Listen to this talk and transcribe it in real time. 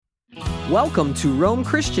Welcome to Rome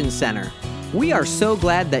Christian Center. We are so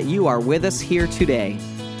glad that you are with us here today.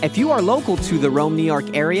 If you are local to the Rome, New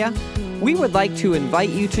York area, we would like to invite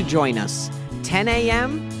you to join us 10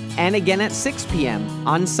 a.m. and again at 6 p.m.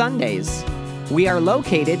 on Sundays. We are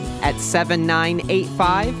located at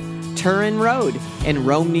 7985 Turin Road in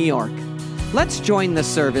Rome, New York. Let's join the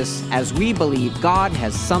service as we believe God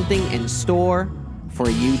has something in store for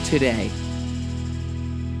you today.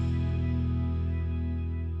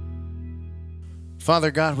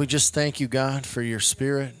 Father God, we just thank you, God, for your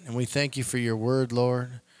Spirit, and we thank you for your word,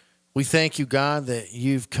 Lord. We thank you, God, that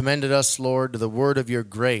you've commended us, Lord, to the word of your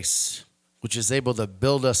grace, which is able to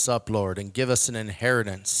build us up, Lord, and give us an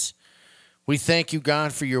inheritance. We thank you,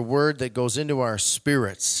 God, for your word that goes into our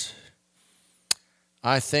spirits.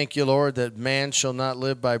 I thank you, Lord, that man shall not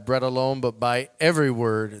live by bread alone, but by every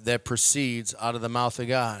word that proceeds out of the mouth of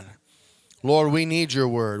God. Lord, we need your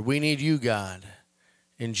word. We need you, God.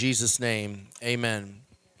 In Jesus' name, amen.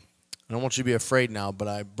 I don't want you to be afraid now, but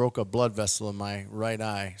I broke a blood vessel in my right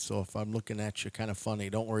eye. So if I'm looking at you kind of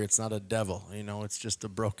funny, don't worry, it's not a devil. It's just a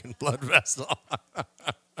broken blood vessel.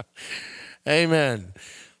 Amen.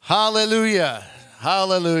 Hallelujah.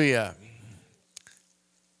 Hallelujah.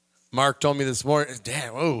 Mark told me this morning,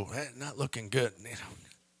 damn, not looking good. I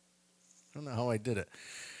don't know how I did it.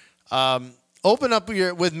 Open up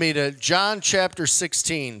with me to John chapter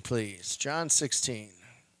 16, please. John 16.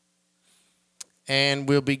 And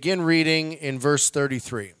we'll begin reading in verse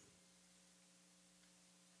 33.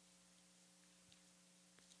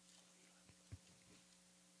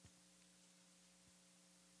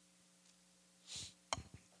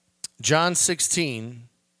 John 16,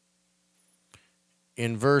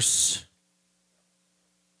 in verse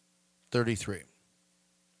 33.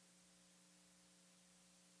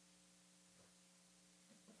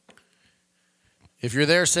 If you're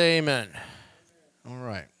there, say amen. All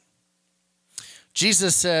right.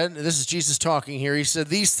 Jesus said, this is Jesus talking here, he said,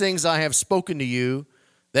 "These things I have spoken to you,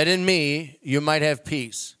 that in me you might have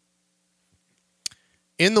peace.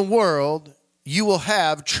 In the world you will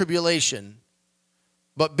have tribulation,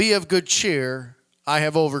 but be of good cheer, I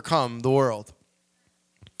have overcome the world."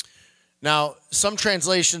 Now, some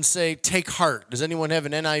translations say, "take heart." Does anyone have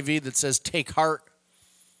an NIV that says, "take heart"?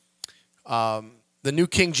 The New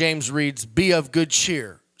King James reads, "be of good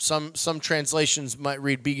cheer." Some translations might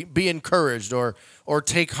read, be encouraged or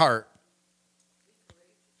take heart.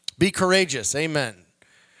 Be courageous. Amen.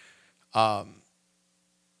 In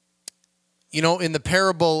the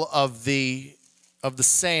parable of the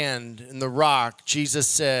sand and the rock, Jesus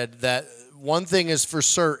said that one thing is for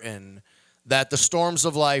certain, that the storms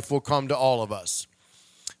of life will come to all of us.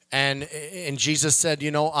 And Jesus said,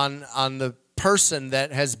 on the person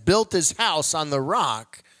that has built his house on the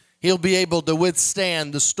rock, he'll be able to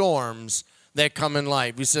withstand the storms that come in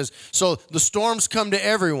life. He says, so the storms come to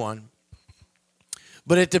everyone,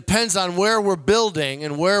 but it depends on where we're building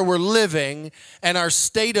and where we're living and our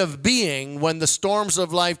state of being when the storms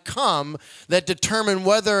of life come that determine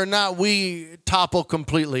whether or not we topple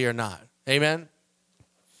completely or not. Amen?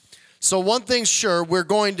 So one thing's sure, we're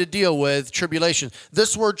going to deal with tribulation.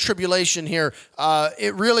 This word tribulation here,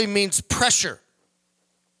 it really means pressure.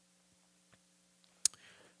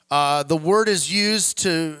 The word is used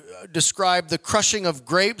to describe the crushing of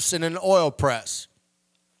grapes in an oil press.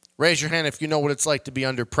 Raise your hand if you know what it's like to be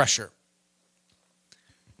under pressure.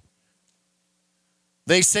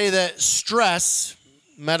 They say that stress,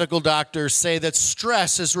 medical doctors say that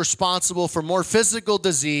stress is responsible for more physical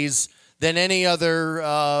disease than any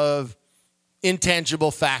other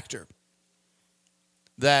intangible factor.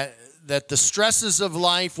 That the stresses of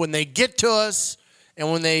life, when they get to us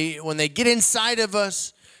and when they get inside of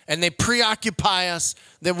us, and they preoccupy us,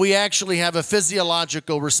 then we actually have a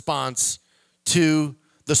physiological response to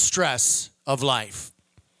the stress of life.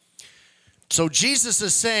 So Jesus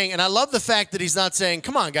is saying, and I love the fact that he's not saying,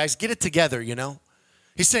 come on guys, get it together,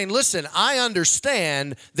 He's saying, listen, I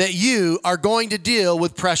understand that you are going to deal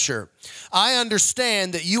with pressure. I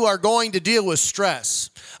understand that you are going to deal with stress.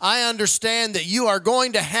 I understand that you are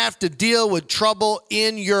going to have to deal with trouble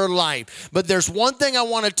in your life. But there's one thing I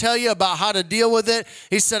want to tell you about how to deal with it.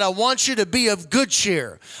 He said, I want you to be of good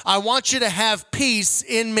cheer. I want you to have peace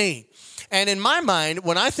in me. And in my mind,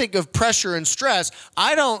 when I think of pressure and stress,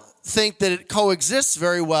 I don't think that it coexists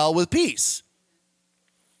very well with peace.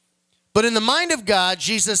 But in the mind of God,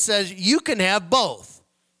 Jesus says, you can have both.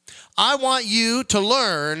 I want you to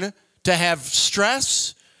learn to have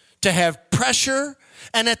stress, to have pressure,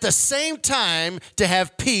 and at the same time to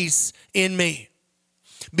have peace in me.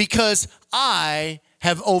 Because I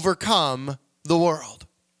have overcome the world.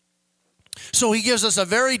 So he gives us a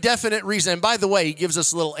very definite reason. And by the way, he gives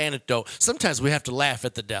us a little anecdote. Sometimes we have to laugh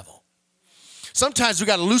at the devil. Sometimes we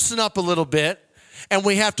got to loosen up a little bit. And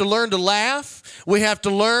we have to learn to laugh. We have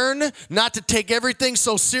to learn not to take everything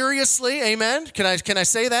so seriously. Amen. Can I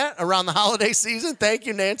say that around the holiday season? Thank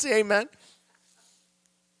you, Nancy. Amen.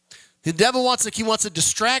 The devil wants to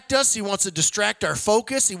distract us. He wants to distract our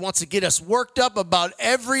focus. He wants to get us worked up about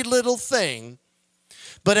every little thing.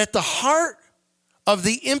 But at the heart of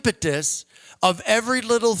the impetus of every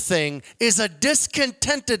little thing is a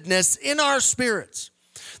discontentedness in our spirits.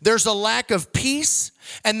 There's a lack of peace,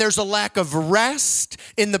 and there's a lack of rest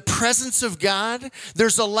in the presence of God.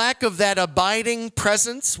 There's a lack of that abiding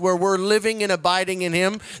presence where we're living and abiding in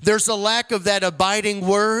him. There's a lack of that abiding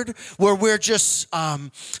word where we're just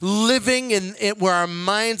living in it, where our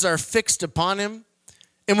minds are fixed upon him.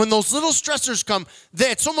 And when those little stressors come,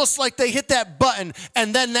 it's almost like they hit that button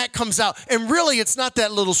and then that comes out. And really, it's not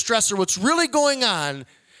that little stressor. What's really going on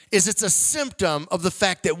is it's a symptom of the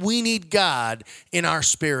fact that we need God in our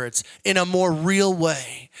spirits in a more real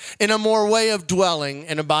way, in a more way of dwelling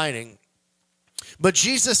and abiding. But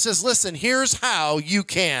Jesus says, listen, here's how you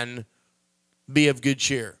can be of good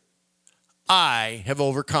cheer. I have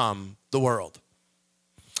overcome the world.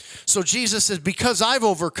 So Jesus says, because I've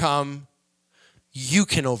overcome, you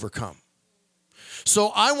can overcome.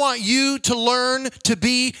 So I want you to learn to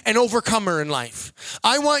be an overcomer in life.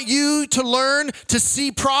 I want you to learn to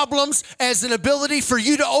see problems as an ability for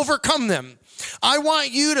you to overcome them. I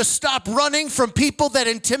want you to stop running from people that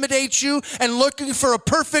intimidate you and looking for a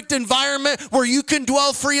perfect environment where you can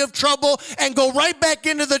dwell free of trouble and go right back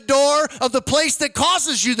into the door of the place that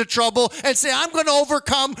causes you the trouble and say, I'm going to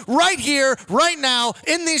overcome right here, right now,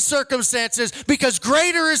 in these circumstances, because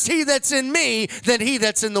greater is he that's in me than he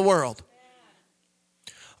that's in the world.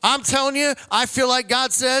 I'm telling you, I feel like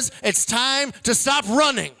God says it's time to stop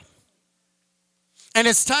running. And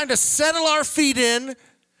it's time to settle our feet in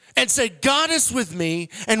and say, God is with me,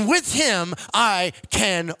 and with him I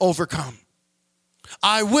can overcome.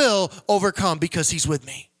 I will overcome because he's with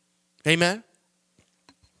me. Amen?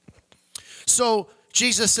 So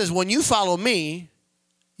Jesus says, when you follow me,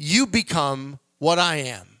 you become what I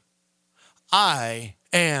am. I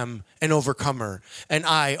am an overcomer, and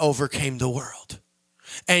I overcame the world.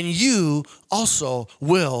 And you also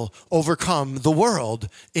will overcome the world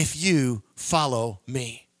if you follow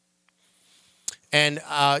me. And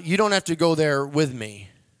you don't have to go there with me.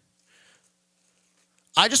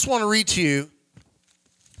 I just want to read to you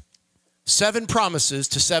 7 promises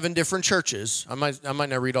to 7 different churches. I might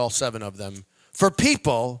not read all 7 of them. For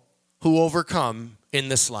people who overcome in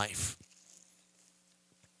this life.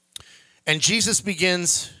 And Jesus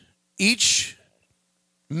begins each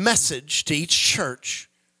message to each church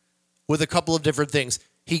with a couple of different things.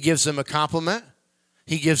 He gives them a compliment,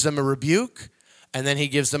 he gives them a rebuke, and then he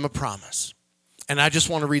gives them a promise. And I just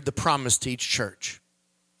want to read the promise to each church.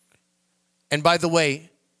 And by the way,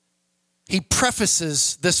 he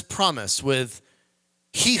prefaces this promise with,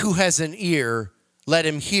 he who has an ear, let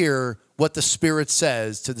him hear what the Spirit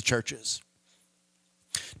says to the churches.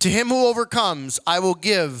 To him who overcomes, I will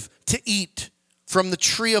give to eat from the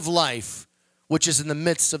tree of life, which is in the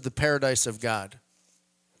midst of the paradise of God.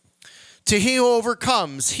 To he who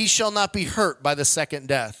overcomes, he shall not be hurt by the second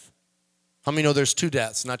death. How many know there's 2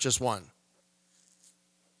 deaths, not just one?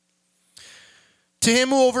 To him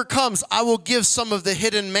who overcomes, I will give some of the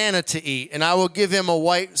hidden manna to eat, and I will give him a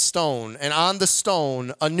white stone, and on the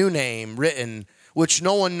stone a new name written, which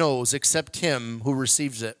no one knows except him who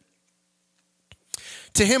receives it.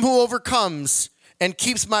 To him who overcomes and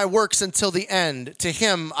keeps my works until the end, to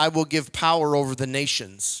him I will give power over the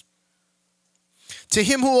nations. To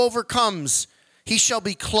him who overcomes, he shall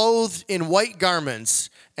be clothed in white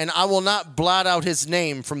garments, and I will not blot out his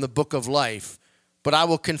name from the book of life, but I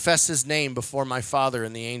will confess his name before my Father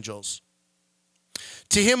and the angels.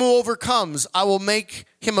 To him who overcomes, I will make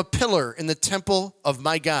him a pillar in the temple of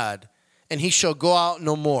my God, and he shall go out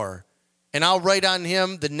no more. And I'll write on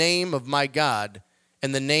him the name of my God,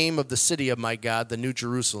 and the name of the city of my God, the New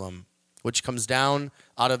Jerusalem, which comes down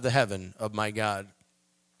out of the heaven of my God.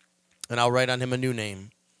 And I'll write on him a new name.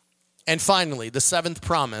 And finally, the 7th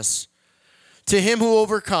promise, to him who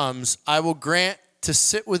overcomes, I will grant to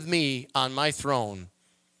sit with me on my throne,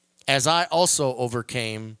 as I also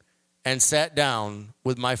overcame and sat down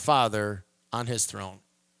with my Father on his throne.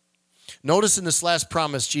 Notice in this last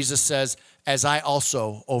promise, Jesus says, as I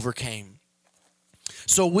also overcame.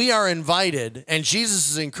 So we are invited, and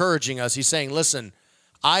Jesus is encouraging us. He's saying, listen,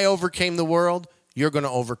 I overcame the world, you're going to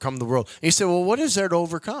overcome the world. And you say, well, what is there to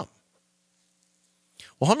overcome?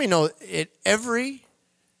 Well, how many know at every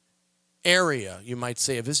area, you might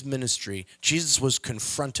say, of his ministry, Jesus was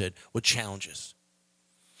confronted with challenges.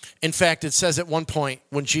 In fact, it says at one point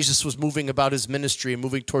when Jesus was moving about his ministry and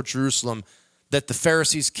moving toward Jerusalem that the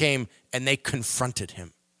Pharisees came and they confronted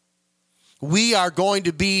him. We are going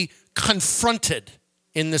to be confronted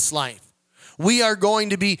in this life. We are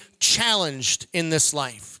going to be challenged in this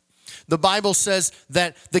life. The Bible says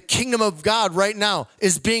that the kingdom of God right now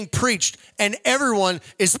is being preached and everyone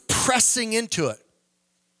is pressing into it.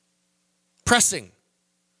 Pressing.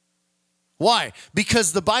 Why?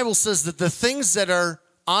 Because the Bible says that the things that are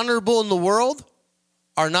honorable in the world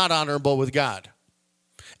are not honorable with God.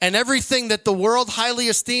 And everything that the world highly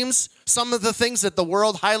esteems, some of the things that the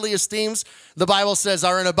world highly esteems, the Bible says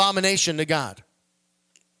are an abomination to God.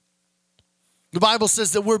 The Bible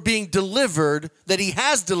says that we're being delivered, that he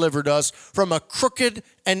has delivered us from a crooked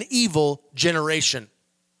and evil generation.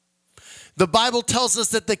 The Bible tells us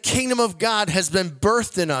that the kingdom of God has been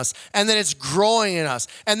birthed in us and that it's growing in us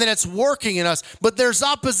and that it's working in us. But there's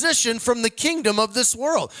opposition from the kingdom of this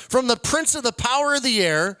world, from the prince of the power of the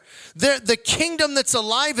air. The kingdom that's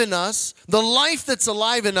alive in us, the life that's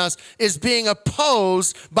alive in us is being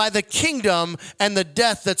opposed by the kingdom and the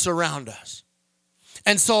death that's around us.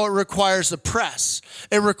 And so it requires a press.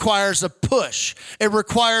 It requires a push. It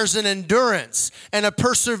requires an endurance and a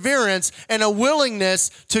perseverance and a willingness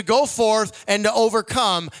to go forth and to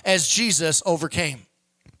overcome as Jesus overcame.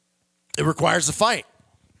 It requires a fight.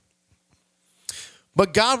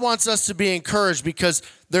 But God wants us to be encouraged because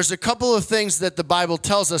there's a couple of things that the Bible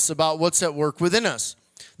tells us about what's at work within us.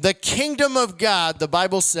 The kingdom of God, the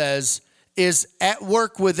Bible says, is at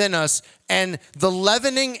work within us, and the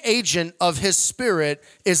leavening agent of his Spirit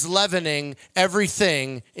is leavening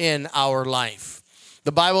everything in our life.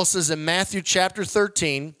 The Bible says in Matthew chapter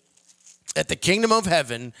 13 that the kingdom of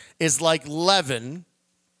heaven is like leaven.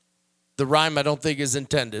 The rhyme I don't think is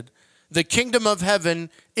intended. The kingdom of heaven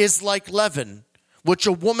is like leaven, which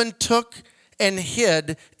a woman took and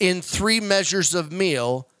hid in 3 measures of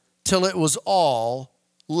meal till it was all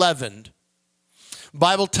leavened.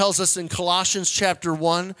 Bible tells us in Colossians chapter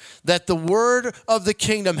 1 that the word of the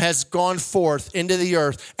kingdom has gone forth into the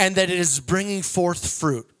earth and that it is bringing forth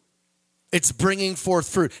fruit. It's bringing forth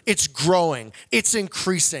fruit. It's growing. It's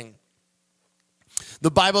increasing.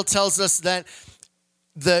 The Bible tells us that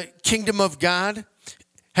the kingdom of God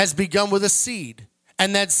has begun with a seed.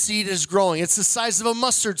 And that seed is growing. It's the size of a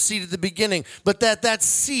mustard seed at the beginning. But that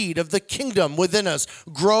seed of the kingdom within us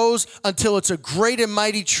grows until it's a great and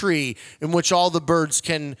mighty tree in which all the birds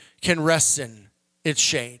can rest in its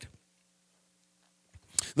shade.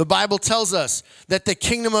 The Bible tells us that the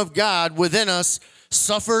kingdom of God within us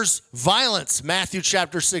suffers violence. Matthew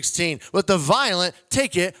chapter 16. But the violent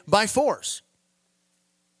take it by force.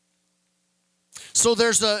 So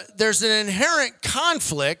there's an inherent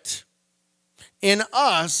conflict in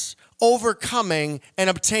us overcoming and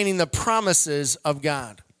obtaining the promises of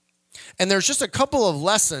God. And there's just a couple of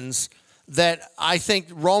lessons that I think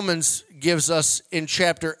Romans gives us in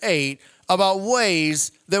chapter 8 about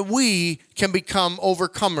ways that we can become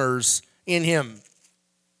overcomers in him.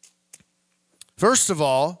 First of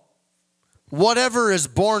all, whatever is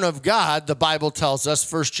born of God, the Bible tells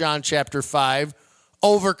us, 1 John chapter 5,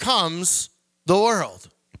 overcomes the world.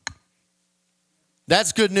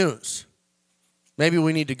 That's good news. Maybe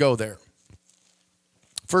we need to go there.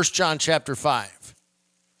 1 John chapter 5.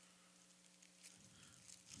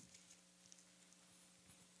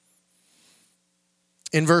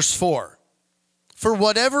 In verse 4. For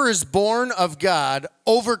whatever is born of God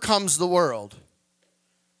overcomes the world.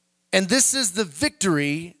 And this is the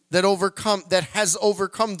victory that has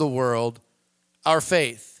overcome the world, our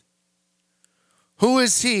faith. Who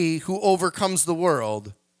is he who overcomes the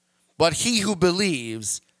world, but he who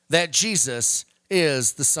believes that Jesus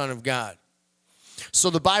is the Son of God? So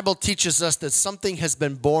the Bible teaches us that something has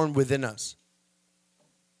been born within us.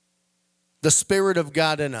 The Spirit of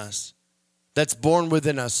God in us that's born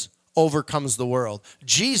within us overcomes the world.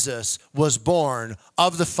 Jesus was born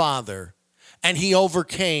of the Father, and he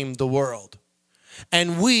overcame the world.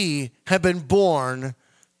 And we have been born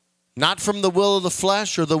not from the will of the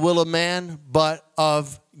flesh or the will of man, but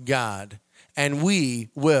of God. And we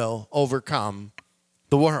will overcome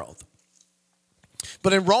the world.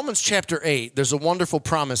 But in Romans chapter 8, there's a wonderful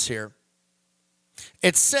promise here.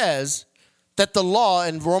 It says that the law,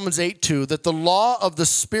 in Romans 8:2, that the law of the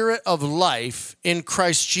Spirit of life in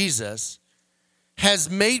Christ Jesus has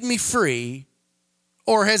made me free,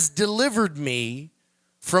 or has delivered me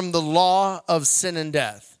from the law of sin and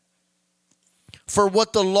death. For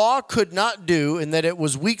what the law could not do, in that it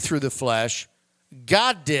was weak through the flesh,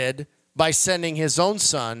 God did by sending his own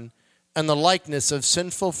Son and the likeness of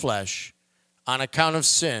sinful flesh, on account of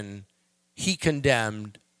sin, he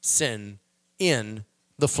condemned sin in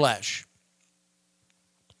the flesh.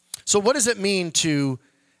 So what does it mean to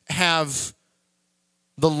have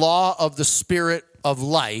the law of the Spirit of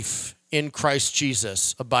life in Christ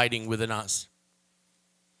Jesus abiding within us?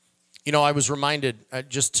 You know, I was reminded,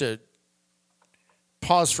 just to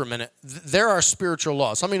pause for a minute, there are spiritual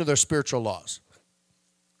laws. How many know there's spiritual laws?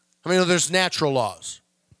 How many know there's natural laws?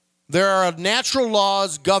 There are natural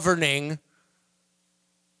laws governing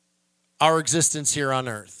our existence here on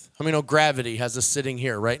earth. How many know gravity has us sitting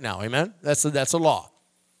here right now? Amen? That's a law.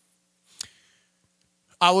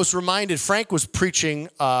 I was reminded, Frank was preaching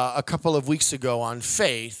a couple of weeks ago on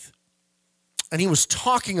faith, and he was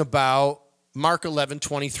talking about Mark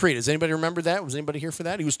 11:23. Does anybody remember that? Was anybody here for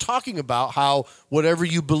that? He was talking about how whatever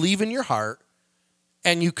you believe in your heart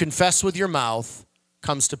and you confess with your mouth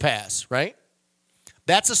comes to pass, right?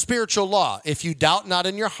 That's a spiritual law. If you doubt not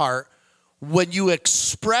in your heart, when you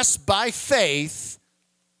express by faith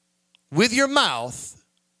with your mouth,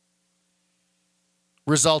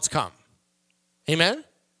 results come. Amen?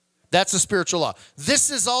 That's a spiritual law. This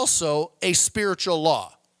is also a spiritual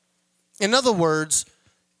law. In other words,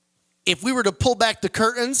 if we were to pull back the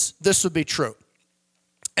curtains, this would be true.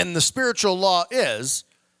 And the spiritual law is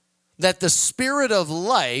that the Spirit of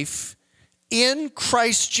life in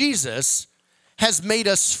Christ Jesus has made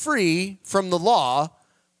us free from the law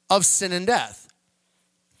of sin and death.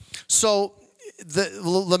 So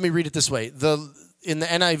let me read it this way. In the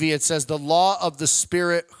NIV, it says the law of the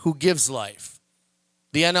Spirit who gives life.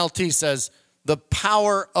 The NLT says the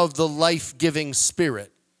power of the life-giving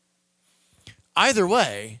Spirit. Either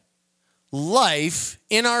way, life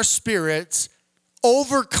in our spirits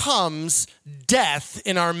overcomes death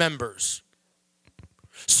in our members.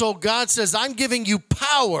 So God says, I'm giving you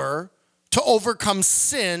power to overcome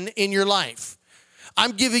sin in your life.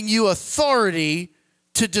 I'm giving you authority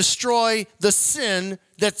to destroy the sin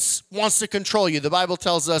that wants to control you. The Bible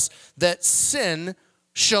tells us that sin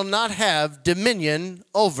shall not have dominion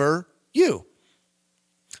over you.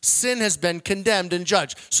 Sin has been condemned and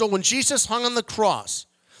judged. So when Jesus hung on the cross,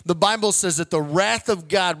 the Bible says that the wrath of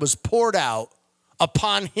God was poured out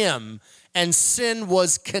upon him, and sin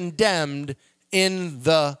was condemned in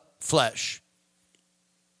the flesh.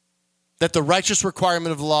 That the righteous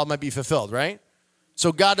requirement of the law might be fulfilled, right?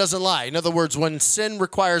 So God doesn't lie. In other words, when sin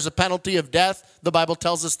requires a penalty of death, the Bible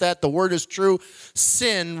tells us that. The word is true.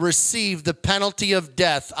 Sin received the penalty of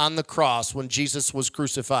death on the cross when Jesus was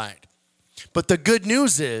crucified. But the good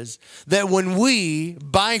news is that when we,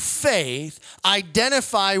 by faith,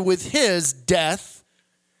 identify with his death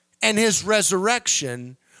and his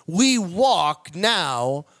resurrection, we walk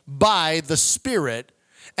now by the Spirit,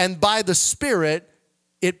 and by the Spirit,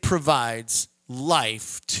 it provides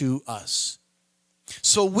life to us.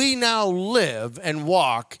 So we now live and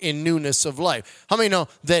walk in newness of life. How many know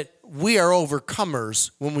that we are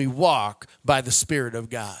overcomers when we walk by the Spirit of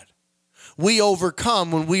God? We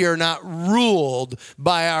overcome when we are not ruled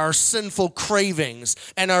by our sinful cravings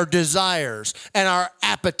and our desires and our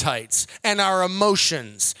appetites and our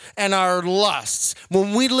emotions and our lusts.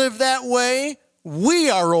 When we live that way, we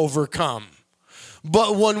are overcome.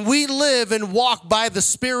 But when we live and walk by the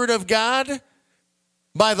Spirit of God,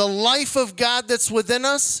 by the life of God that's within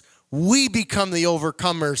us, we become the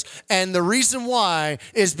overcomers. And the reason why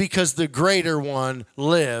is because the greater one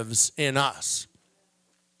lives in us.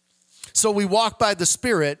 So we walk by the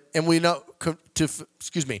Spirit, and we know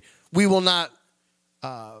we will not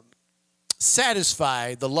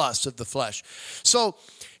satisfy the lust of the flesh. So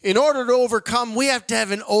in order to overcome, we have to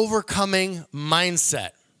have an overcoming mindset.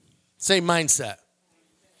 Say mindset.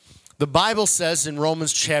 The Bible says in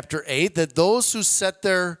Romans chapter 8 that those who set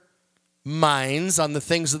their minds on the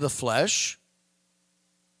things of the flesh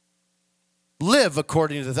live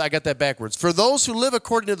according to I got that backwards. For those who live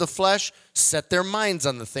according to the flesh set their minds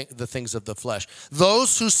on the things of the flesh.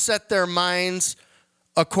 Those who set their minds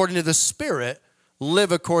according to the Spirit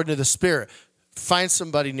live according to the Spirit. Find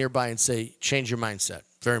somebody nearby and say, change your mindset.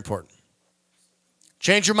 Very important.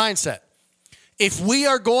 Change your mindset. If we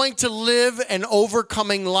are going to live an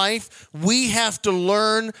overcoming life, we have to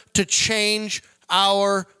learn to change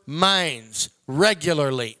our minds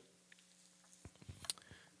regularly.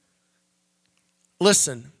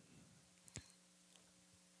 Listen,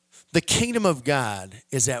 the kingdom of God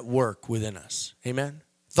is at work within us. Amen?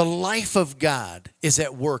 The life of God is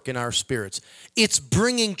at work in our spirits. It's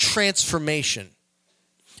bringing transformation.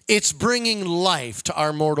 It's bringing life to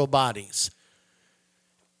our mortal bodies.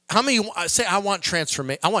 How many say, I want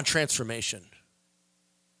transformation?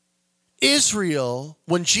 Israel,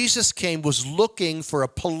 when Jesus came, was looking for a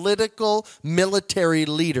political military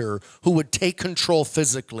leader who would take control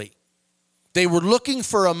physically. They were looking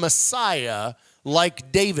for a Messiah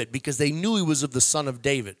like David because they knew he was of the son of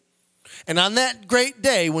David. And on that great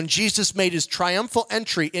day, when Jesus made his triumphal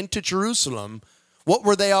entry into Jerusalem, what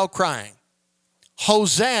were they all crying?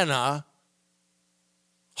 Hosanna,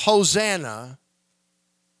 Hosanna,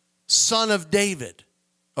 son of David.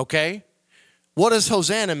 Okay? What does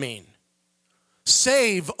Hosanna mean?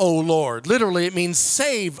 Save, O Lord. Literally, it means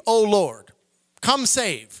save, O Lord. Come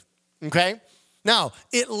save. Okay? Now,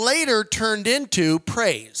 it later turned into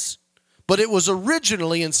praise. But it was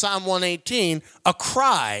originally in Psalm 118 a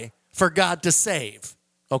cry for God to save.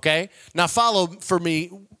 Okay? Now follow for me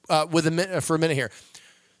for a minute here.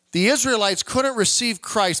 The Israelites couldn't receive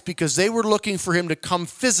Christ because they were looking for him to come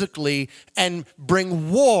physically and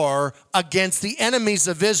bring war against the enemies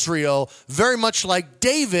of Israel, very much like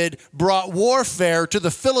David brought warfare to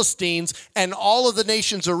the Philistines and all of the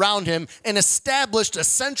nations around him and established a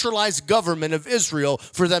centralized government of Israel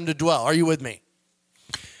for them to dwell. Are you with me?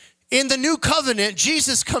 In the new covenant,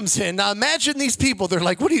 Jesus comes in. Now imagine these people. They're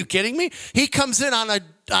like, what, are you kidding me? He comes in on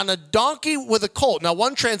a donkey with a colt. Now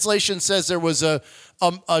one translation says there was a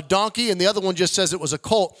donkey and the other one just says it was a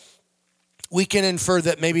colt. We can infer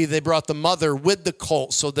that maybe they brought the mother with the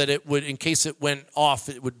colt so that it would, in case it went off,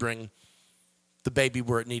 it would bring the baby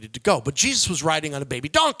where it needed to go. But Jesus was riding on a baby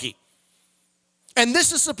donkey. And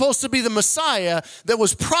this is supposed to be the Messiah that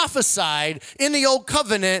was prophesied in the Old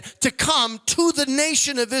Covenant to come to the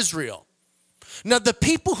nation of Israel. Now, the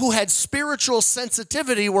people who had spiritual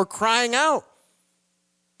sensitivity were crying out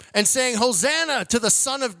and saying, Hosanna to the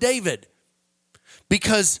Son of David,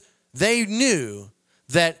 because they knew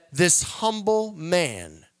that this humble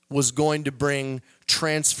man was going to bring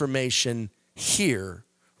transformation here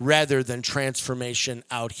rather than transformation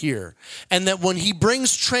out here. And that when he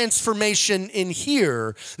brings transformation in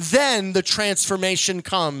here, then the transformation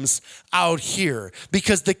comes out here.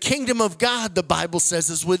 Because the kingdom of God, the Bible says,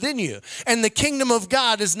 is within you. And the kingdom of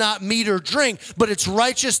God is not meat or drink, but it's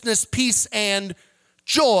righteousness, peace, and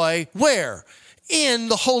joy. Where? In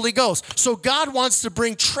the Holy Ghost. So God wants to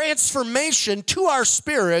bring transformation to our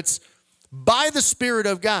spirits by the Spirit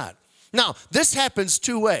of God. Now, this happens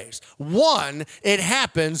two ways. One, it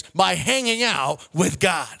happens by hanging out with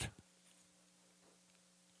God.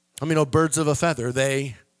 I mean, birds of a feather,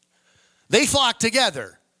 they flock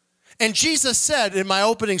together. And Jesus said in my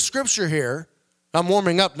opening scripture here, I'm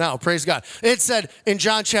warming up now, praise God. It said in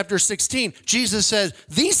John chapter 16, Jesus says,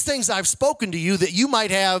 these things I've spoken to you that you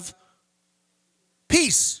might have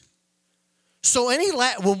peace. So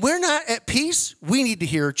when we're not at peace, we need to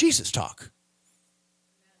hear Jesus talk.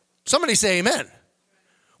 Somebody say amen.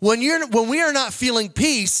 When we are not feeling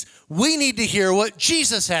peace, we need to hear what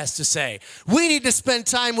Jesus has to say. We need to spend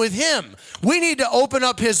time with him. We need to open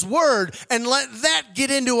up his word and let that get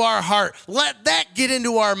into our heart. Let that get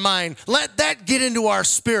into our mind. Let that get into our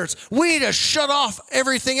spirits. We need to shut off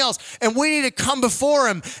everything else. And we need to come before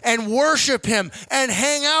him and worship him and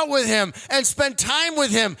hang out with him and spend time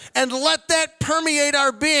with him and let that permeate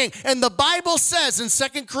our being. And the Bible says in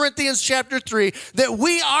 2 Corinthians chapter 3 that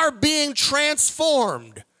we are being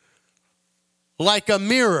transformed like a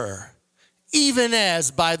mirror, even as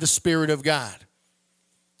by the Spirit of God.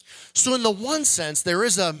 So in the one sense, there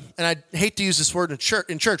is and I hate to use this word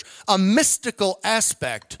in church, a mystical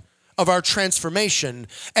aspect of our transformation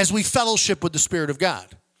as we fellowship with the Spirit of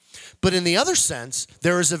God. But in the other sense,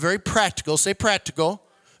 there is a very practical, say practical,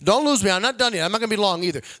 don't lose me, I'm not done yet, I'm not going to be long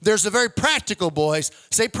either. There's a very practical, boys,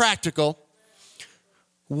 say practical,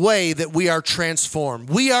 way that we are transformed.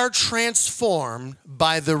 We are transformed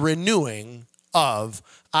by the renewing of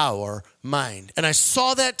our mind. And I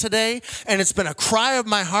saw that today, and it's been a cry of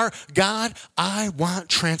my heart. God, I want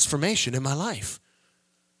transformation in my life.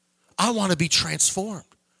 I want to be transformed.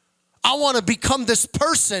 I want to become this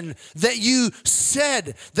person that you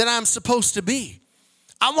said that I'm supposed to be.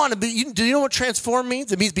 I want to be, do you know what transform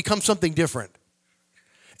means? It means become something different.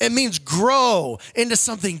 It means grow into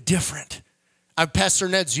something different. Pastor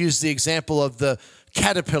Ned's used the example of the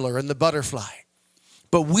caterpillar and the butterfly.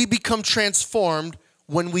 But we become transformed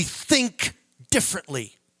when we think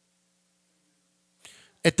differently.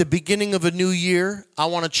 At the beginning of a new year, I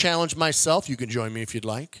want to challenge myself, you can join me if you'd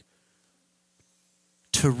like,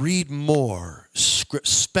 to read more,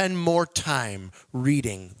 spend more time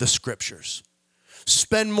reading the scriptures.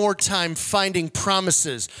 Spend more time finding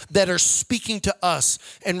promises that are speaking to us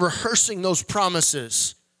and rehearsing those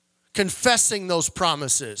promises, confessing those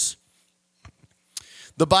promises.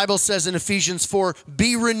 The Bible says in Ephesians 4,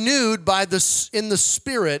 be renewed in the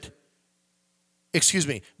Spirit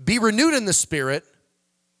be renewed in the spirit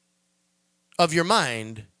of your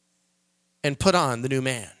mind and put on the new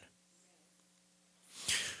man.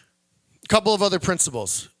 A couple of other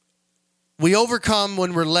principles. We overcome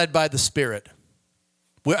when we're led by the Spirit.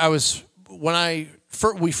 When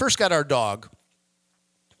we first got our dog,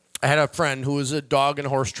 I had a friend who was a dog and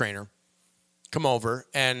horse trainer come over,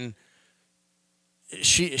 and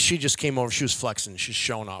she just came over. She was flexing. She's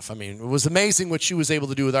showing off. I mean, it was amazing what she was able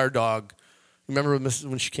to do with our dog. Remember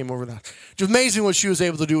when she came over? It was amazing what she was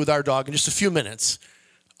able to do with our dog in just a few minutes.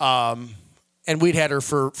 And we'd had her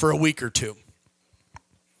for a week or two.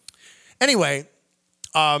 Anyway,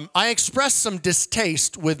 I expressed some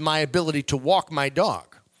distaste with my ability to walk my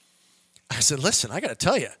dog. I said, listen, I got to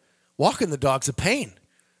tell you, walking the dog's a pain.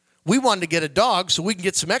 We wanted to get a dog so we can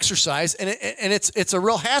get some exercise, and it's a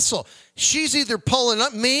real hassle. She's either pulling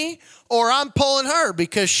up me or I'm pulling her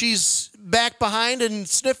because she's back behind and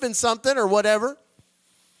sniffing something or whatever.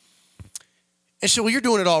 And she said, well, you're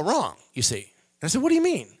doing it all wrong, you see. And I said, what do you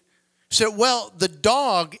mean? She said, well, the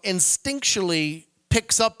dog instinctually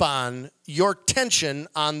picks up on your tension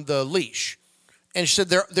on the leash. And she said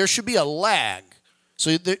there should be a lag.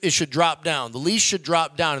 So it should drop down. The leash should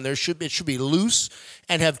drop down, and it should be loose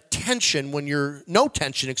and have tension when you're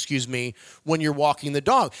when you're walking the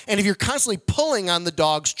dog. And if you're constantly pulling on the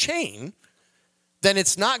dog's chain, then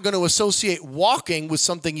it's not going to associate walking with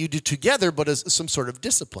something you do together, but as some sort of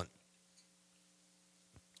discipline.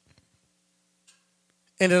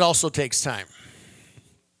 And it also takes time.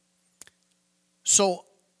 So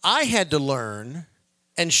I had to learn,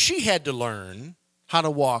 and she had to learn how to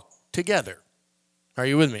walk together. Are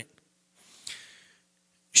you with me?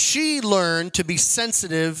 She learned to be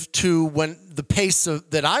sensitive to when the pace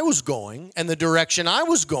that I was going and the direction I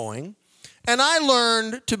was going, and I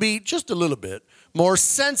learned to be just a little bit more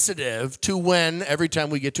sensitive to when every time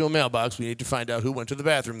we get to a mailbox, we need to find out who went to the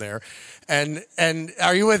bathroom there. And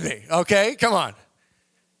are you with me? Okay, come on.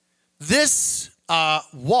 This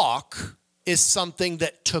walk is something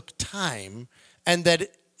that took time and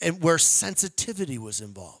where sensitivity was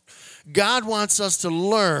involved. God wants us to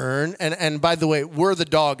learn, and by the way, we're the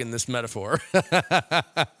dog in this metaphor.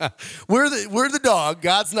 we're the dog.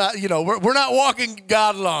 God's not, we're not walking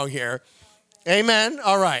God along here. Amen?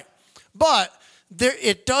 All right. But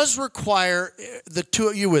it does require the two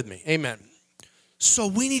of you with me. Amen. So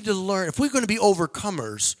we need to learn. If we're going to be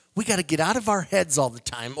overcomers, we got to get out of our heads all the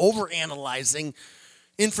time, overanalyzing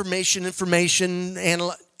information,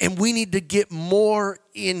 and we need to get more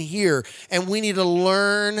in here. And we need to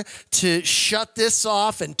learn to shut this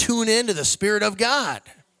off and tune into the Spirit of God.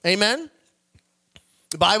 Amen?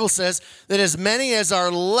 The Bible says that as many as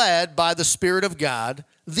are led by the Spirit of God,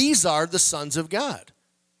 these are the sons of God.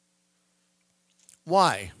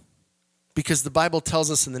 Why? Because the Bible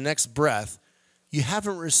tells us in the next breath, you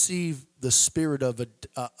haven't received the spirit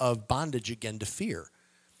of bondage again to fear.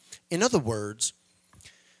 In other words,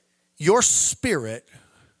 your spirit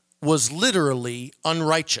was literally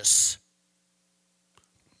unrighteous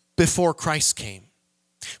before Christ came.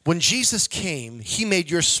 When Jesus came, he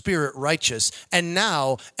made your spirit righteous. And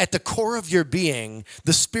now, at the core of your being,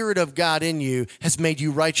 the Spirit of God in you has made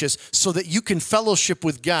you righteous so that you can fellowship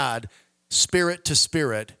with God, spirit to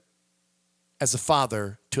spirit, as a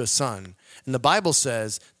father to a son. And the Bible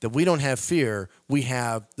says that we don't have fear, we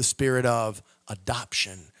have the spirit of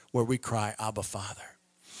adoption, where we cry, Abba, Father.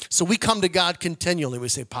 So we come to God continually. We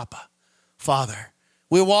say, Papa, Father.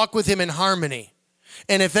 We walk with him in harmony.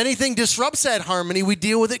 And if anything disrupts that harmony, we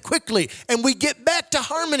deal with it quickly. And we get back to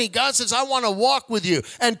harmony. God says, I want to walk with you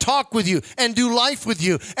and talk with you and do life with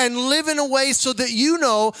you and live in a way so that you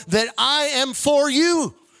know that I am for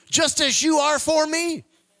you, just as you are for me.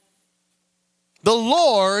 The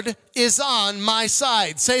Lord is on my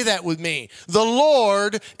side. Say that with me. The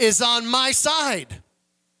Lord is on my side.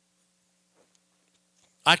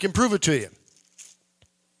 I can prove it to you.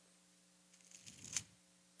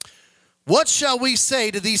 What shall we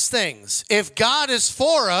say to these things? If God is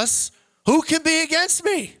for us, who can be against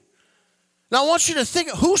me? Now I want you to think,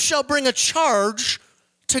 who shall bring a charge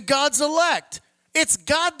to God's elect? It's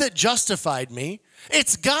God that justified me.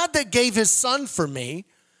 It's God that gave his son for me.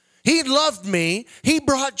 He loved me. He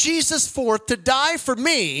brought Jesus forth to die for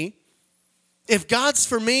me. If God's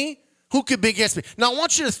for me, who could be against me? Now, I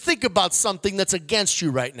want you to think about something that's against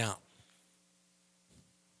you right now.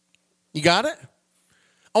 You got it?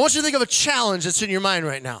 I want you to think of a challenge that's in your mind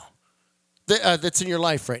right now, that's in your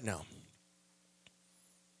life right now.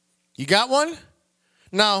 You got one?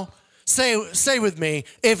 Now, say with me,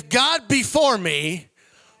 if God be for me,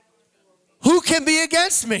 who can be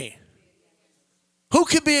against me? Who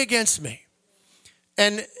could be against me?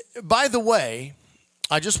 And by the way,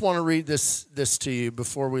 I just want to read this to you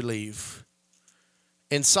before we leave.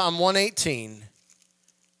 In Psalm 118,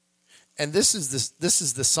 and this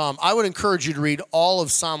is the psalm. I would encourage you to read all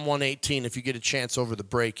of Psalm 118 if you get a chance over the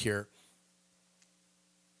break here.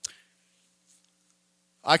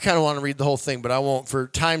 I kind of want to read the whole thing, but I won't for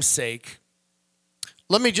time's sake.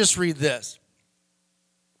 Let me just read this.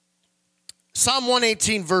 Psalm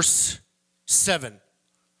 118, verse 7.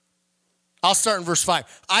 I'll start in verse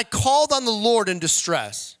 5. I called on the Lord in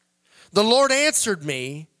distress. The Lord answered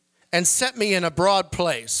me and set me in a broad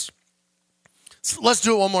place. So let's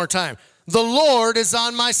do it one more time. The Lord is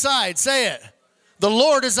on my side. Say it. The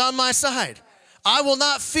Lord is on my side. I will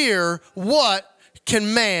not fear. What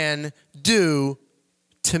can man do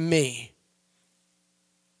to me?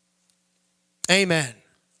 Amen.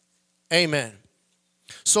 Amen.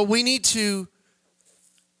 So we need to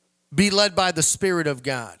be led by the Spirit of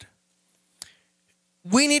God.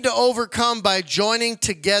 We need to overcome by joining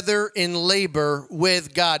together in labor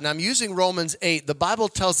with God. And I'm using Romans 8. The Bible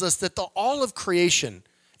tells us that all of creation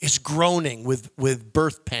is groaning with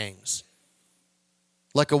birth pangs.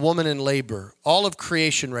 Like a woman in labor. All of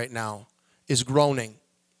creation right now is groaning.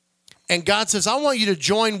 And God says, I want you to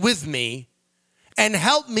join with me and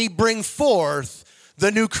help me bring forth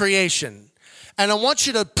the new creation. And I want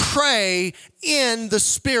you to pray in the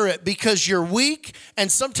Spirit because you're weak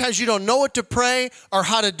and sometimes you don't know what to pray or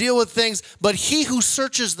how to deal with things. But he who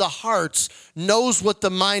searches the hearts knows what the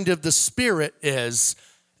mind of the Spirit is,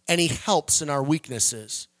 and he helps in our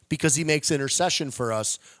weaknesses because he makes intercession for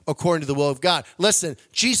us according to the will of God. Listen,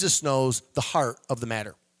 Jesus knows the heart of the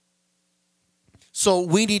matter. So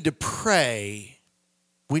we need to pray.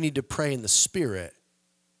 We need to pray in the Spirit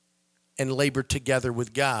and labor together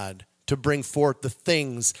with God to bring forth the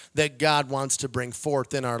things that God wants to bring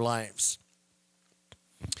forth in our lives.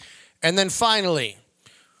 And then finally,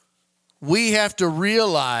 we have to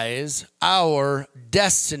realize our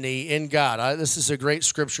destiny in God. This is a great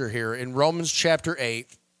scripture here in Romans chapter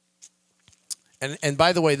 8. And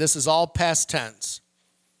by the way, this is all past tense.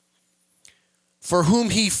 For whom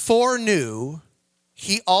he foreknew,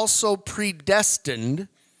 he also predestined.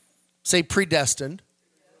 Say predestined.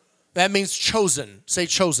 That means chosen. Say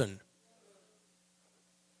chosen.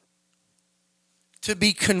 To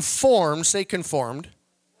be conformed, say conformed,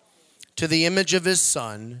 to the image of his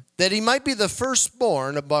Son, that he might be the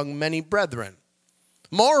firstborn among many brethren.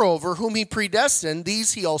 Moreover, whom he predestined,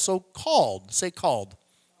 these he also called. Say called.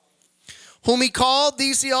 Whom he called,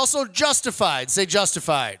 these he also justified. Say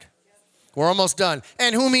justified. We're almost done.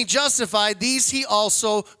 And whom he justified, these he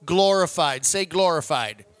also glorified. Say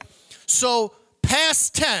glorified. So,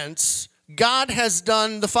 past tense, God has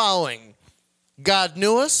done the following. God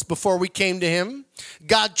knew us before we came to him.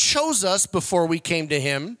 God chose us before we came to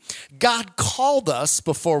him. God called us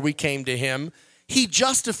before we came to him. He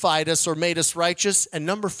justified us or made us righteous. And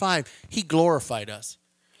number 5, he glorified us.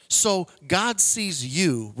 So God sees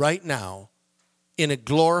you right now in a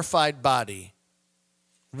glorified body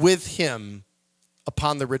with him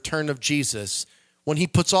upon the return of Jesus, when he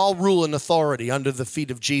puts all rule and authority under the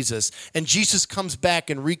feet of Jesus. And Jesus comes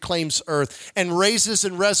back and reclaims earth and raises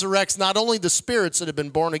and resurrects not only the spirits that have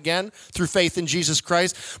been born again through faith in Jesus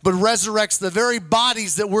Christ, but resurrects the very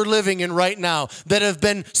bodies that we're living in right now that have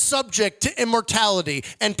been subject to immortality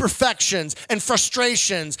and perfections and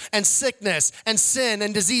frustrations and sickness and sin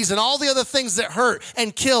and disease and all the other things that hurt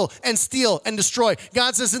and kill and steal and destroy.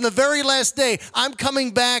 God says, in the very last day, I'm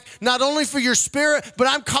coming back not only for your spirit, but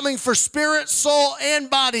I'm coming for spirit, soul, and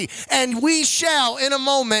body, and we shall in a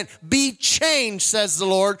moment be changed, says the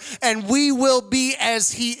Lord, and we will be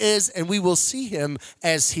as he is, and we will see him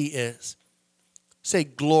as he is. Say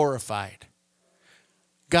glorified.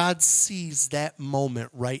 God sees that moment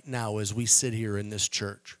right now as we sit here in this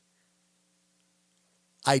church.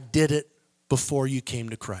 I did it before you came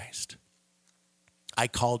to Christ. I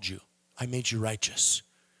called you. I made you righteous.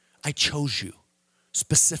 I chose you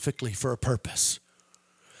specifically for a purpose.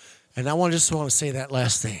 And I just want to say that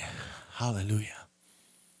last thing. Hallelujah.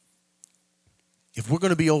 If we're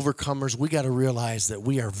going to be overcomers, we got to realize that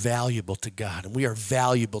we are valuable to God and we are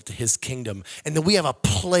valuable to his kingdom and that we have a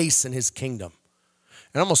place in his kingdom.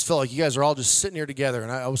 And I almost felt like you guys are all just sitting here together,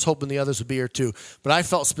 and I was hoping the others would be here too. But I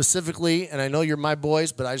felt specifically, and I know you're my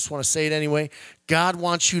boys, but I just want to say it anyway, God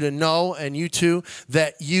wants you to know, and you too,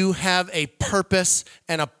 that you have a purpose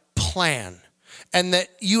and a plan. and that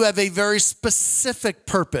you have a very specific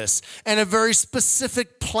purpose and a very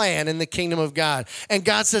specific plan in the kingdom of God. And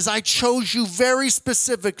God says, I chose you very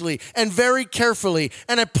specifically and very carefully,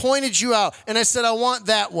 and I pointed you out, and I said, I want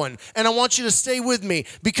that one, and I want you to stay with me,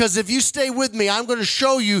 because if you stay with me, I'm going to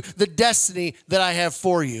show you the destiny that I have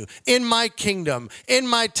for you in my kingdom, in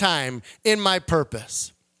my time, in my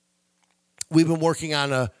purpose. We've been working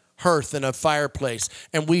on a hearth and a fireplace,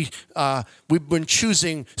 and we've been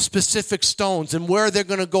choosing specific stones and where they're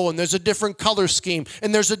going to go, and there's a different color scheme,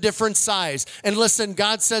 and there's a different size. And listen,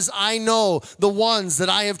 God says, I know the ones that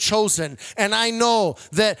I have chosen, and I know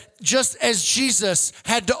that just as Jesus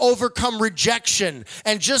had to overcome rejection,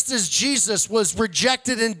 and just as Jesus was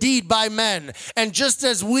rejected indeed by men, and just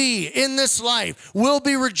as we in this life will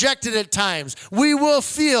be rejected at times, we will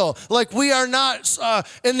feel like we are not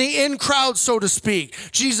in the in crowd, so to speak.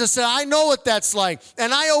 Jesus said, I know what that's like,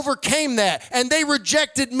 and I overcame that, and they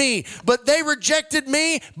rejected me, but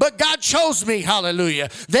God chose me, hallelujah.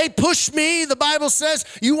 They pushed me, the Bible says,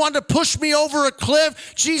 you want to push me over a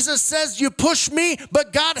cliff? Jesus says, you push me,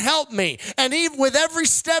 but God helped me. And even with every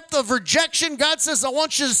step of rejection, God says, I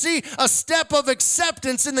want you to see a step of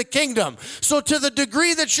acceptance in the kingdom. So to the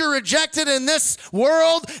degree that you're rejected in this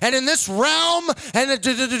world and in this realm, and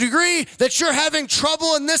to the degree that you're having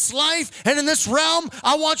trouble in this life and in this realm,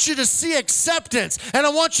 I want you to see acceptance, and I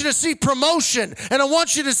want you to see promotion, and I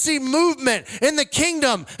want you to see movement in the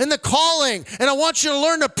kingdom, in the calling, and I want you to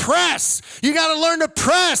learn to press. You got to learn to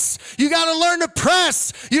press. You got to learn to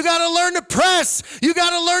press. You got to learn to press. You got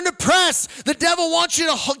to learn to press. The devil wants you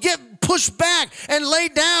to get pushed back and lay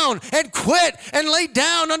down and quit and lay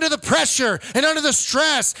down under the pressure and under the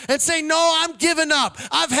stress and say, no, I'm giving up.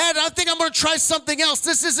 I think I'm going to try something else.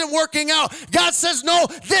 This isn't working out. God says, no,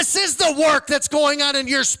 this is the work that's going on in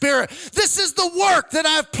your spirit. This is the work that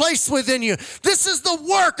I've placed within you. This is the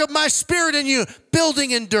work of my spirit in you,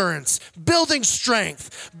 building endurance, building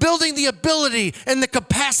strength, building the ability and the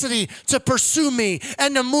capacity to pursue me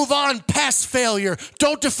and to move on past failure.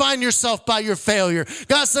 Don't define yourself by your failure.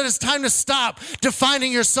 God said it's time to stop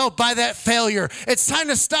defining yourself by that failure. It's time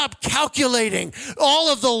to stop calculating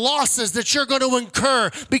all of the losses that you're going to incur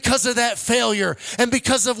because of that failure and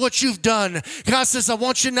because of what you've done. God says, I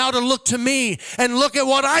want you now to look to me and look at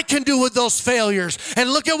what I can do with those failures and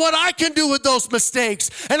look at what I can do with those mistakes.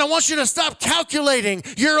 And I want you to stop calculating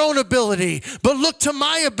your own ability, but look to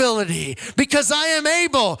my ability, because I am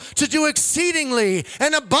able to do exceedingly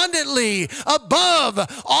and abundantly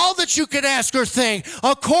above all that you could ask or think,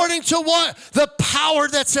 according to what? The power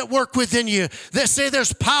that's at work within you. They say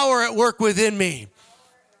there's power at work within me.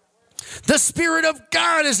 The Spirit of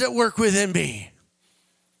God is at work within me.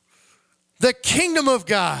 The kingdom of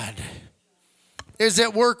God is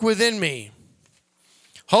at work within me.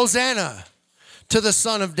 Hosanna to the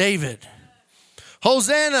Son of David.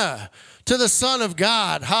 Hosanna to the Son of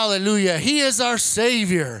God. Hallelujah. He is our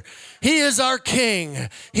Savior. He is our King.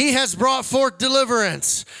 He has brought forth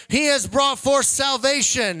deliverance. He has brought forth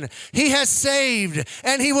salvation. He has saved,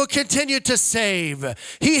 and he will continue to save.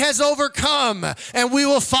 He has overcome, and we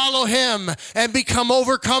will follow him and become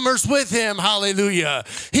overcomers with him. Hallelujah.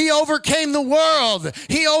 He overcame the world.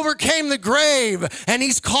 He overcame the grave, and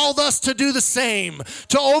he's called us to do the same,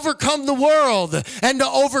 to overcome the world and to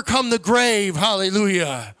overcome the grave.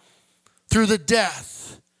 Hallelujah. Through the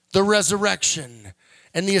death, the resurrection,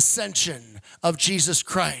 and the ascension of Jesus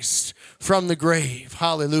Christ from the grave.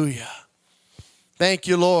 Hallelujah. Thank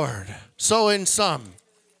you, Lord. So in sum,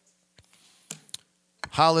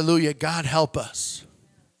 hallelujah, God help us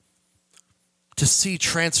to see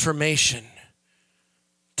transformation,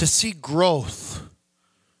 to see growth.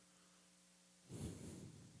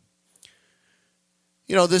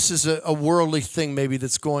 You know, this is a worldly thing maybe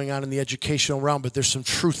that's going on in the educational realm, but there's some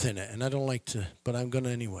truth in it, and I don't like to, but I'm going to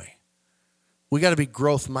anyway. We got to be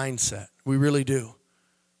growth mindset. We really do.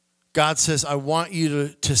 God says, I want you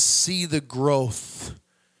to see the growth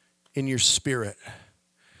in your spirit.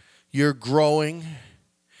 You're growing.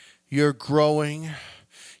 You're growing.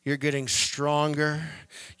 You're getting stronger.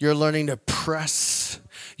 You're learning to press.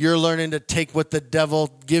 You're learning to take what the devil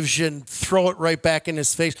gives you and throw it right back in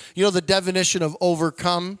his face. You know, the definition of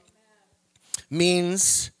overcome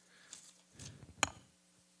means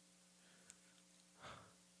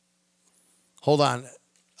hold on.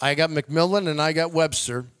 I got Macmillan and I got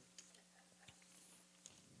Webster.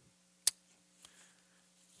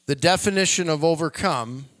 The definition of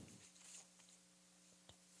overcome.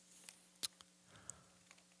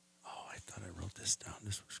 Oh, I thought I wrote this down.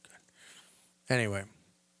 This was good. Anyway.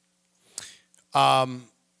 Well,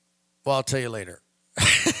 I'll tell you later.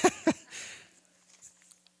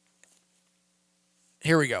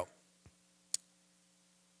 Here we go.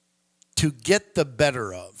 to get the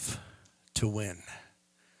better of, to win.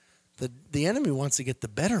 The enemy wants to get the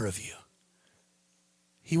better of you.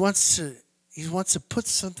 He wants to put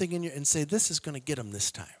something in you and say, this is going to get him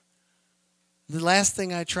this time. The last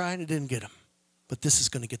thing I tried, it didn't get him. But this is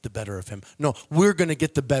going to get the better of him. No, we're going to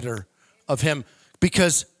get the better of him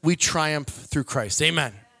because we triumph through Christ.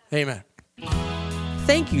 Amen. Amen.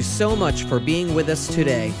 Thank you so much for being with us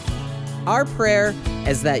today. Our prayer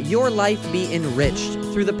is that your life be enriched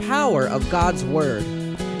through the power of God's Word,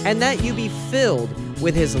 and that you be filled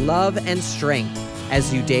with His love and strength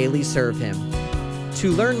as you daily serve Him.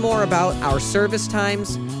 To learn more about our service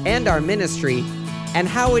times and our ministry, and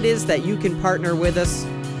how it is that you can partner with us,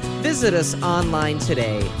 visit us online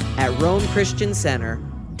today at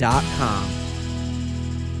RomeChristianCenter.com.